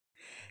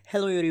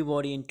Hello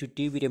everybody, in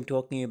today's video I'm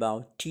talking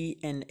about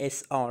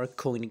TNSR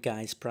coin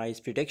guys price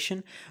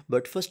prediction.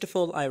 But first of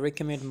all, I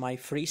recommend my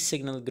free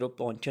signal group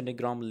on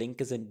Telegram.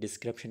 Link is in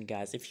description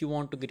guys. If you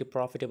want to get a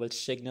profitable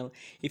signal,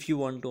 if you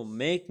want to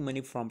make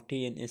money from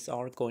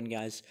TNSR coin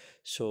guys,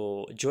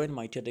 so join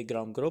my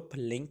Telegram group.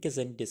 Link is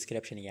in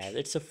description guys.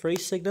 It's a free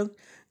signal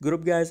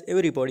group guys.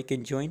 Everybody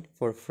can join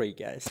for free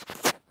guys.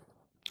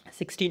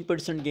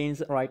 16%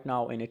 gains right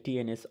now in a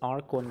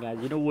TNSR coin guys.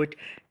 You know what,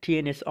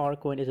 TNSR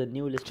coin is a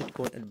new listed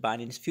coin at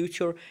Binance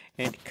future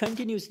and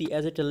continuously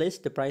as it lists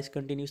the price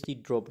continuously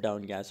drop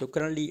down guys. So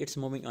currently it's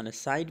moving on a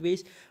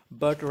sideways,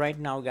 but right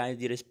now guys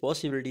there is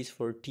possibilities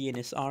for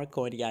TNSR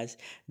coin guys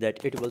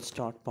that it will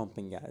start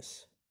pumping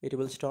guys. It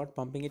will start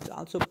pumping. It's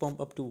also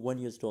pump up to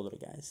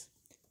 $1 guys.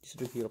 Just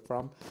to hear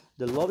from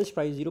the lowest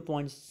price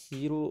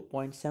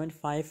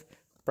 0.0.75,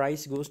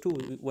 price goes to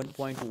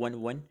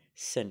 1.11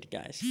 cent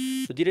guys.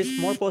 So there is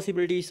more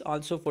possibilities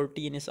also for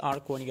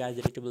TNSR coin guys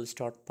that it will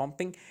start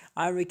pumping.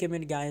 I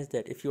recommend guys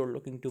that if you're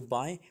looking to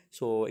buy,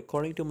 so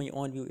according to my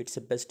own view, it's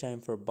the best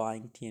time for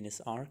buying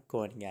TNSR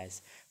coin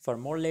guys. For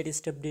more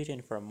latest update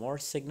and for more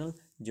signal,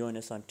 join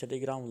us on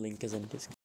Telegram. Link is in description.